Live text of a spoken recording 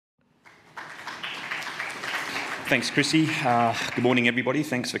Thanks, Chrissy. Good morning, everybody.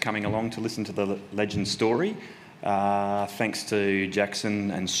 Thanks for coming along to listen to the legend story. Thanks to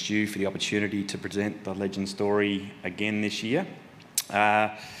Jackson and Stu for the opportunity to present the legend story again this year.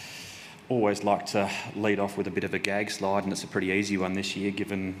 Always like to lead off with a bit of a gag slide, and it's a pretty easy one this year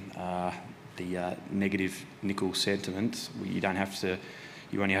given the negative nickel sentiment. You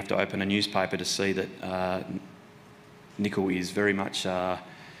only have to open a newspaper to see that nickel is very much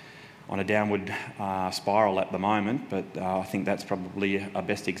on a downward spiral at the moment, but I think that's probably a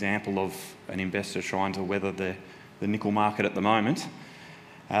best example of an investor trying to weather the nickel market at the moment.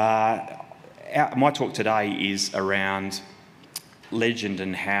 My talk today is around Legend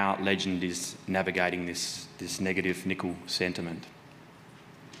and how Legend is navigating this negative nickel sentiment.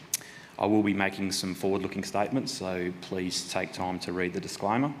 I will be making some forward-looking statements, so please take time to read the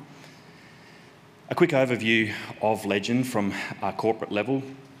disclaimer. A quick overview of Legend from a corporate level.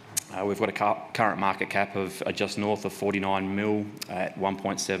 We've got a current market cap of just north of 49 mil at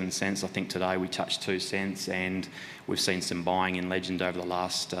 1.7 cents. I think today we touched 2 cents, and we've seen some buying in Legend over the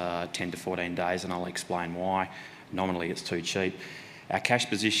last 10 to 14 days, and I'll explain why. Nominally, it's too cheap. Our cash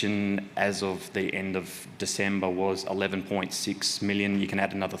position as of the end of December was 11.6 million. You can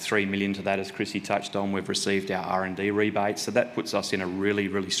add another 3 million to that, as Chrissy touched on. We've received our R&D rebates, so that puts us in a really,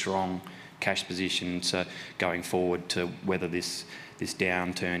 really strong cash position going forward to weather this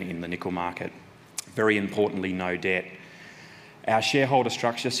downturn in the nickel market. Very importantly, no debt. Our shareholder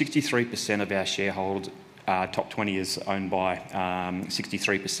structure, 63% of our shareholders, top 20 is owned by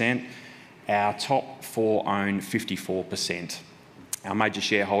 63%. Our top 4 own 54%. Our major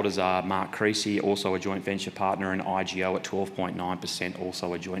shareholders are Mark Creasy, also a joint venture partner, and IGO at 12.9%,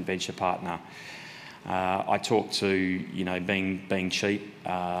 also a joint venture partner. I talked to, being cheap.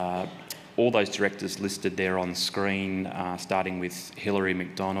 All those directors listed there on screen, starting with Hilary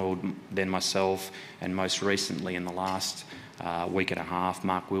McDonald, then myself, and most recently in the last week and a half,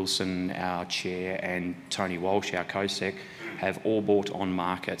 Mark Wilson, our chair, and Tony Walsh, our co-sec, have all bought on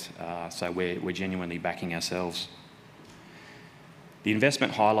market, so we're genuinely backing ourselves. The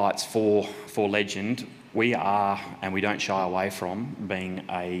investment highlights for Legend, we are, and we don't shy away from, being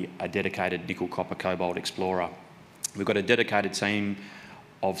a dedicated nickel, copper, cobalt explorer. We've got a dedicated team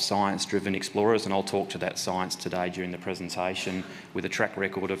of science-driven explorers, and I'll talk to that science today during the presentation, with a track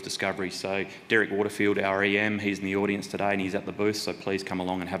record of discovery. So Derek Waterfield, our EM, he's in the audience today and he's at the booth, so please come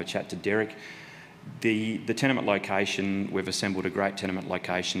along and have a chat to Derek. The tenement location, we've assembled a great tenement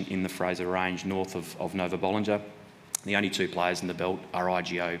location in the Fraser Range, north of Nova Bollinger. The only 2 players in the belt are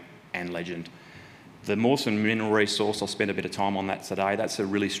IGO and Legend. The Mawson mineral resource, I'll spend a bit of time on that today. That's a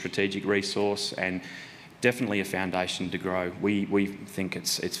really strategic resource and definitely a foundation to grow. We think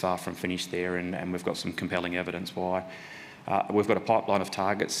it's far from finished there, and we've got some compelling evidence why. We've got a pipeline of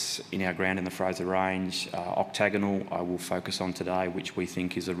targets in our ground in the Fraser Range. Octagonal, I will focus on today, which we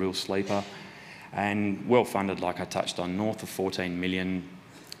think is a real sleeper. And well funded, like I touched on, north of 14 million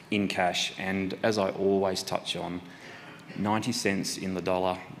in cash. And as I always touch on, 90 cents in the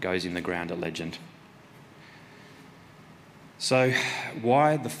dollar goes in the ground at Legend. So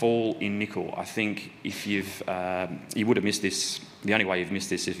why the fall in nickel? I think if you would have missed this, the only way you've missed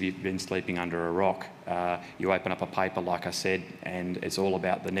this if you've been sleeping under a rock. You open up a paper, like I said, and it's all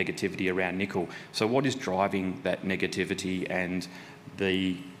about the negativity around nickel. So what is driving that negativity and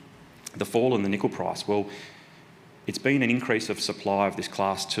the fall in the nickel price? Well, it's been an increase of supply of this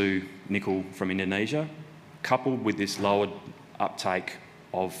class 2 nickel from Indonesia, coupled with this lowered uptake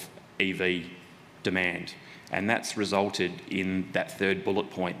of EV demand. And that's resulted in that third bullet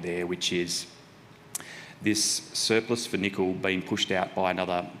point there, which is this surplus for nickel being pushed out by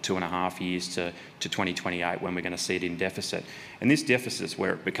another 2.5 years to 2028, when we're going to see it in deficit. And this deficit is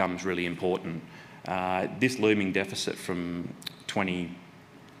where it becomes really important. This looming deficit from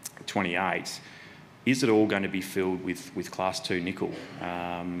 2028, is it all going to be filled with class 2 nickel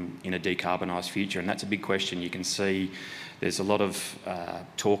in a decarbonised future? And that's a big question. You can see there's a lot of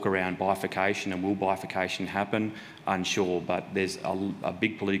talk around bifurcation, and will bifurcation happen? Unsure, but there's a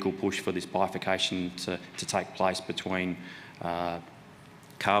big political push for this bifurcation to take place between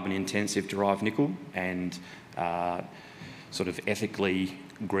carbon-intensive derived nickel and sort of ethically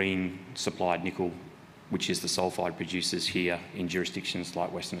green supplied nickel, which is the sulphide producers here in jurisdictions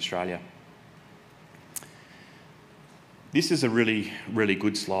like Western Australia. This is a really, really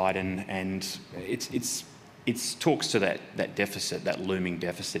good slide, and it talks to that deficit, that looming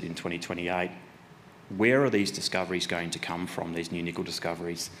deficit in 2028. Where are these discoveries going to come from, these new nickel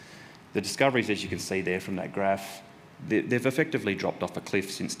discoveries? The discoveries, as you can see there from that graph, they've effectively dropped off a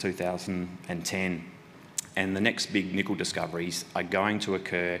cliff since 2010. And the next big nickel discoveries are going to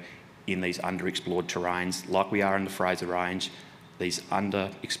occur in these underexplored terrains, like we are in the Fraser Range, these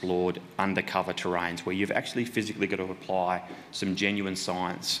underexplored, undercover terrains where you've actually physically got to apply some genuine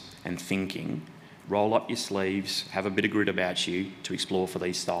science and thinking, roll up your sleeves, have a bit of grit about you to explore for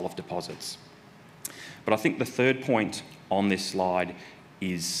these style of deposits. But I think the third point on this slide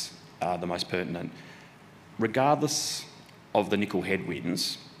is the most pertinent. Regardless of the nickel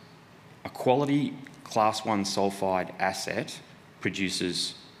headwinds, a quality Class 1 sulphide asset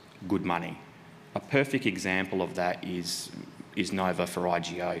produces good money. A perfect example of that is Nova for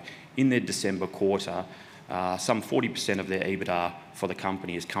IGO. In their December quarter, some 40% of their EBITDA for the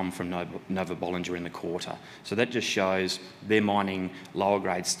company has come from Nova Bollinger in the quarter. So that just shows they're mining lower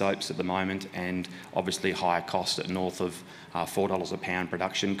grade stopes at the moment, and obviously higher cost at north of $4 a pound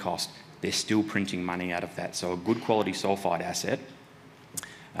production cost. They're still printing money out of that. So a good quality sulphide asset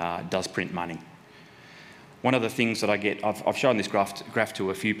does print money. One of the things that I get, I've shown this graph to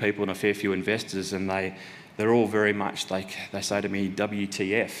a few people and a fair few investors, and they're all very much like, they say to me,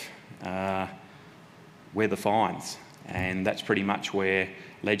 WTF, where the fines? And that's pretty much where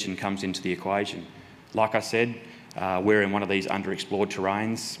Legend comes into the equation. Like I said, we're in one of these underexplored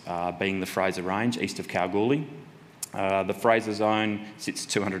terrains, being the Fraser Range, east of Kalgoorlie. The Fraser Zone sits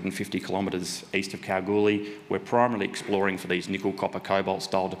 250 kilometres east of Kalgoorlie. We're primarily exploring for these nickel, copper, cobalt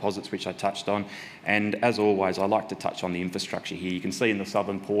style deposits, which I touched on. And as always, I like to touch on the infrastructure here. You can see in the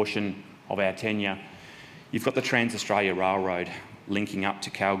southern portion of our tenure, you've got the Trans-Australia Railroad linking up to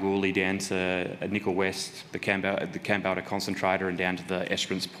Kalgoorlie down to Nickel West, the Kambalda concentrator, and down to the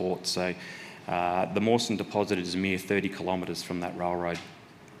Esperance port. So the Mawson deposit is a mere 30 kilometres from that railroad.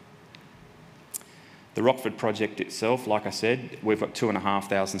 The Rockford project itself, like I said, we've got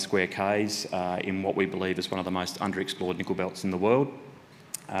 2,500 square k's in what we believe is one of the most underexplored nickel belts in the world.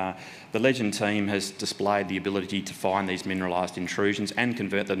 The Legend team has displayed the ability to find these mineralised intrusions and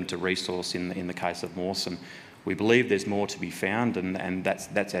convert them to resource in the case of Mawson. We believe there's more to be found, and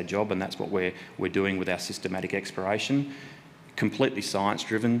that's our job, and that's what we're doing with our systematic exploration. Completely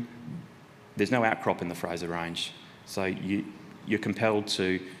science-driven. There's no outcrop in the Fraser Range, so you're compelled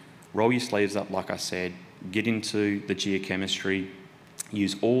to roll your sleeves up, like I said, get into the geochemistry,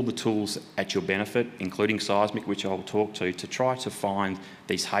 use all the tools at your benefit, including seismic, which I'll talk to try to find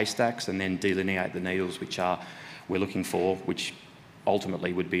these haystacks and then delineate the needles which we're looking for, which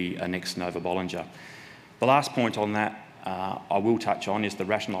ultimately would be a next Nova Bollinger. The last point on that I will touch on is the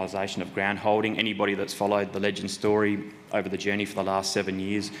rationalisation of ground holding. Anybody that's followed the Legend story over the journey for the last 7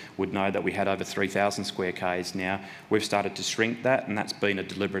 years would know that we had over 3,000 square k's now. We've started to shrink that, and that's been a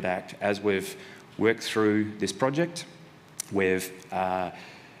deliberate act. As we've worked through this project, we've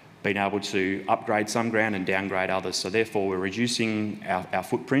been able to upgrade some ground and downgrade others. So therefore, we're reducing our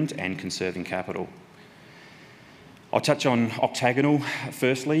footprint and conserving capital. I'll touch on Octagonal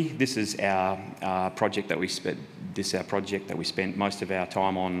firstly. This is our project that we spent. Most of our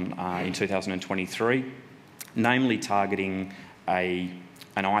time on in 2023, namely targeting an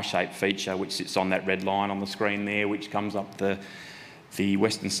eye-shaped feature which sits on that red line on the screen there, which comes up the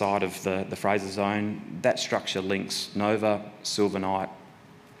western side of the Fraser Zone. That structure links Nova, Silverknight,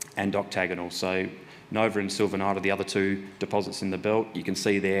 and Octagonal. So Nova and Silverknight are the other two deposits in the belt. You can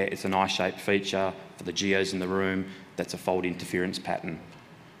see there it's an eye-shaped feature. For the geos in the room, that's a fold interference pattern.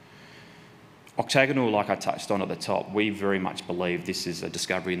 Octagonal, like I touched on at the top, we very much believe this is a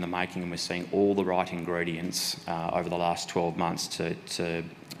discovery in the making, and we're seeing all the right ingredients over the last 12 months to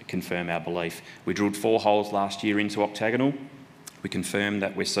confirm our belief. We drilled 4 holes last year into Octagonal. We confirmed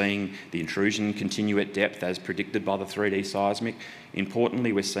that we're seeing the intrusion continue at depth as predicted by the 3D seismic.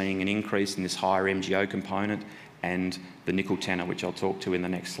 Importantly, we're seeing an increase in this higher MgO component and the nickel tenor, which I'll talk to in the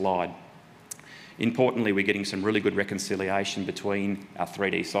next slide. Importantly, we're getting some really good reconciliation between our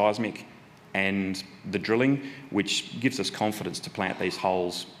 3D seismic and the drilling, which gives us confidence to plant these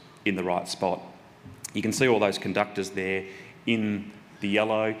holes in the right spot. You can see all those conductors there in the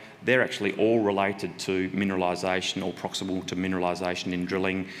yellow. They're actually all related to mineralisation or proximal to mineralisation in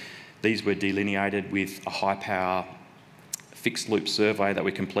drilling. These were delineated with a high power fixed loop survey that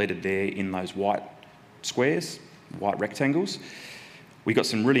we completed there in those white squares, white rectangles. We got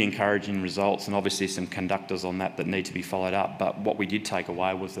some really encouraging results, and obviously some conductors on that need to be followed up. But what we did take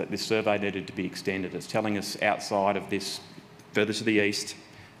away was that this survey needed to be extended. It's telling us outside of this, further to the east,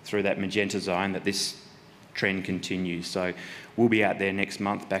 through that magenta zone, that this trend continues. So we'll be out there next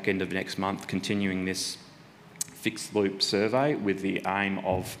month, back end of next month, continuing this fixed loop survey with the aim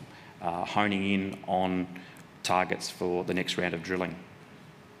of honing in on targets for the next round of drilling.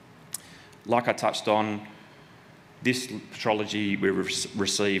 Like I touched on, this petrology we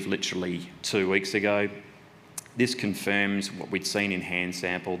received literally 2 weeks ago. This confirms what we'd seen in hand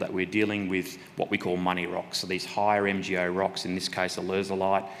sample, that we're dealing with what we call money rocks, so these higher MgO rocks, in this case a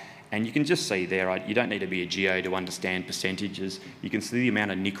leusolite. And you can just see there, you don't need to be a geo to understand percentages. You can see the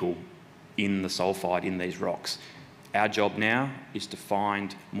amount of nickel in the sulphide in these rocks. Our job now is to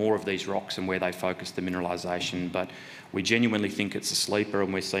find more of these rocks and where they focus the mineralisation, but we genuinely think it's a sleeper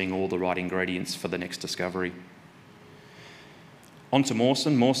and we're seeing all the right ingredients for the next discovery. On to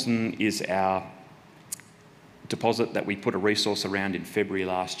Mawson. Mawson is our deposit that we put a resource around in February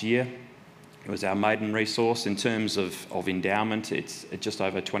last year. It was our maiden resource. In terms of endowment, it's just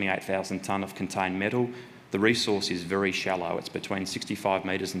over 28,000 tonne of contained metal. The resource is very shallow. It's between 65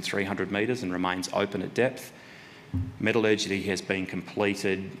 metres and 300 metres and remains open at depth. Metallurgy has been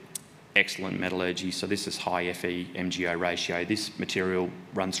completed, excellent metallurgy, so this is high Fe MgO ratio. This material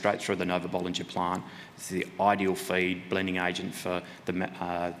runs straight through the Nova Bollinger plant. It's the ideal feed blending agent for the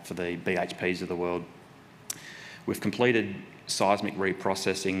BHPs of the world. We've completed seismic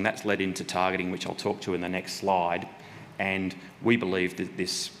reprocessing. That's led into targeting, which I'll talk to in the next slide. And we believe that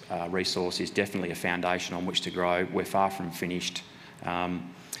this resource is definitely a foundation on which to grow. We're far from finished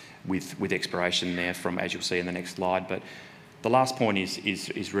with exploration there, from, as you'll see in the next slide. But the last point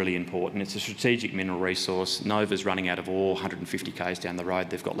is really important. It's a strategic mineral resource. Nova's running out of ore 150 k's down the road.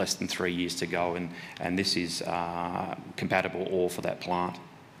 They've got less than 3 years to go, and this is compatible ore for that plant.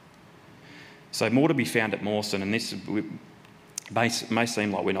 So more to be found at Mawson, and this may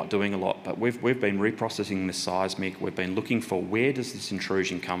seem like we're not doing a lot, but we've been reprocessing the seismic. We've been looking for where does this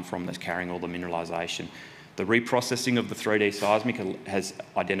intrusion come from that's carrying all the mineralisation. The reprocessing of the 3D seismic has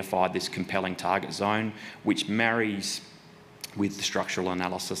identified this compelling target zone, which marries with the structural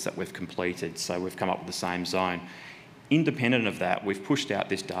analysis that we've completed. So we've come up with the same zone. Independent of that, we've pushed out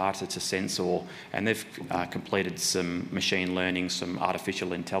this data to Sensor, and they've completed some machine learning, some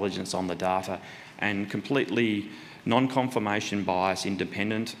artificial intelligence on the data, and completely non-confirmation bias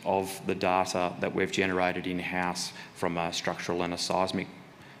independent of the data that we've generated in-house from a structural and a seismic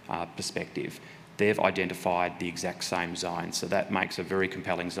perspective. They've identified the exact same zone, so that makes a very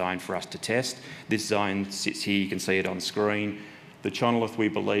compelling zone for us to test. This zone sits here, you can see it on screen. The chonolith, we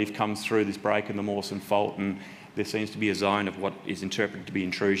believe, comes through this break in the Mawson Fault, and there seems to be a zone of what is interpreted to be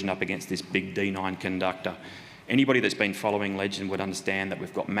intrusion up against this big D9 conductor. Anybody that's been following Legend would understand that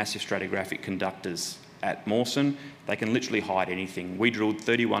we've got massive stratigraphic conductors at Mawson. They can literally hide anything. We drilled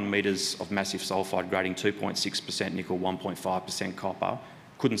 31 metres of massive sulphide grading 2.6% nickel, 1.5% copper.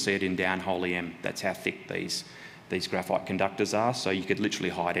 Couldn't see it in downhole EM. That's how thick these graphite conductors are, so you could literally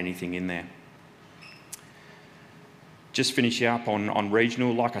hide anything in there. Just finishing up on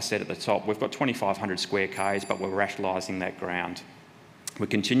regional, like I said at the top, we've got 2,500 square k's, but we're rationalising that ground. We're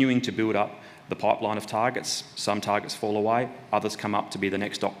continuing to build up the pipeline of targets. Some targets fall away, others come up to be the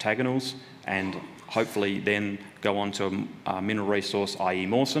next octagonals, and hopefully then go on to a mineral resource, i.e.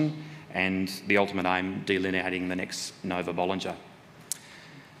 Mawson, and the ultimate aim, delineating the next Nova Bollinger.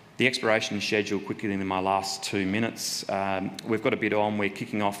 The exploration schedule, quickly in my last 2 minutes, we've got a bit on. We're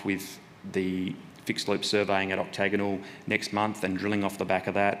kicking off with the fixed loop surveying at Octagonal next month and drilling off the back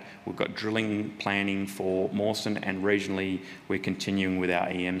of that. We've got drilling planning for Mawson, and regionally we're continuing with our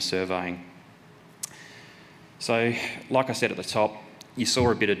EM surveying. So, like I said at the top, you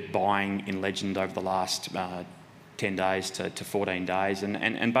saw a bit of buying in Legend over the last 10 days to 14 days,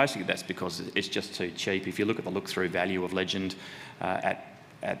 and basically that's because it's just too cheap. If you look at the look-through value of Legend at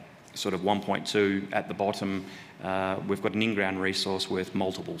sort of 1.2 at the bottom, we've got an in-ground resource worth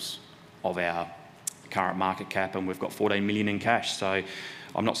multiples of our current market cap, and we've got 14 million in cash. So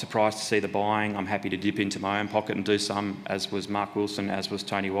I'm not surprised to see the buying. I'm happy to dip into my own pocket and do some, as was Mark Wilson, as was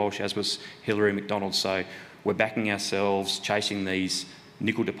Tony Walsh, as was Hilary McDonald. So we're backing ourselves, chasing these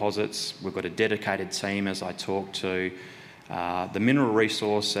nickel deposits. We've got a dedicated team, as I talked to. The mineral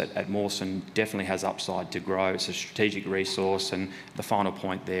resource at Mawson definitely has upside to grow. It's a strategic resource, and the final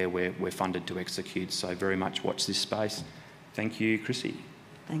point there, we're funded to execute. So very much watch this space. Thank you, Chrissy.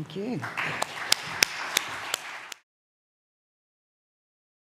 Thank you.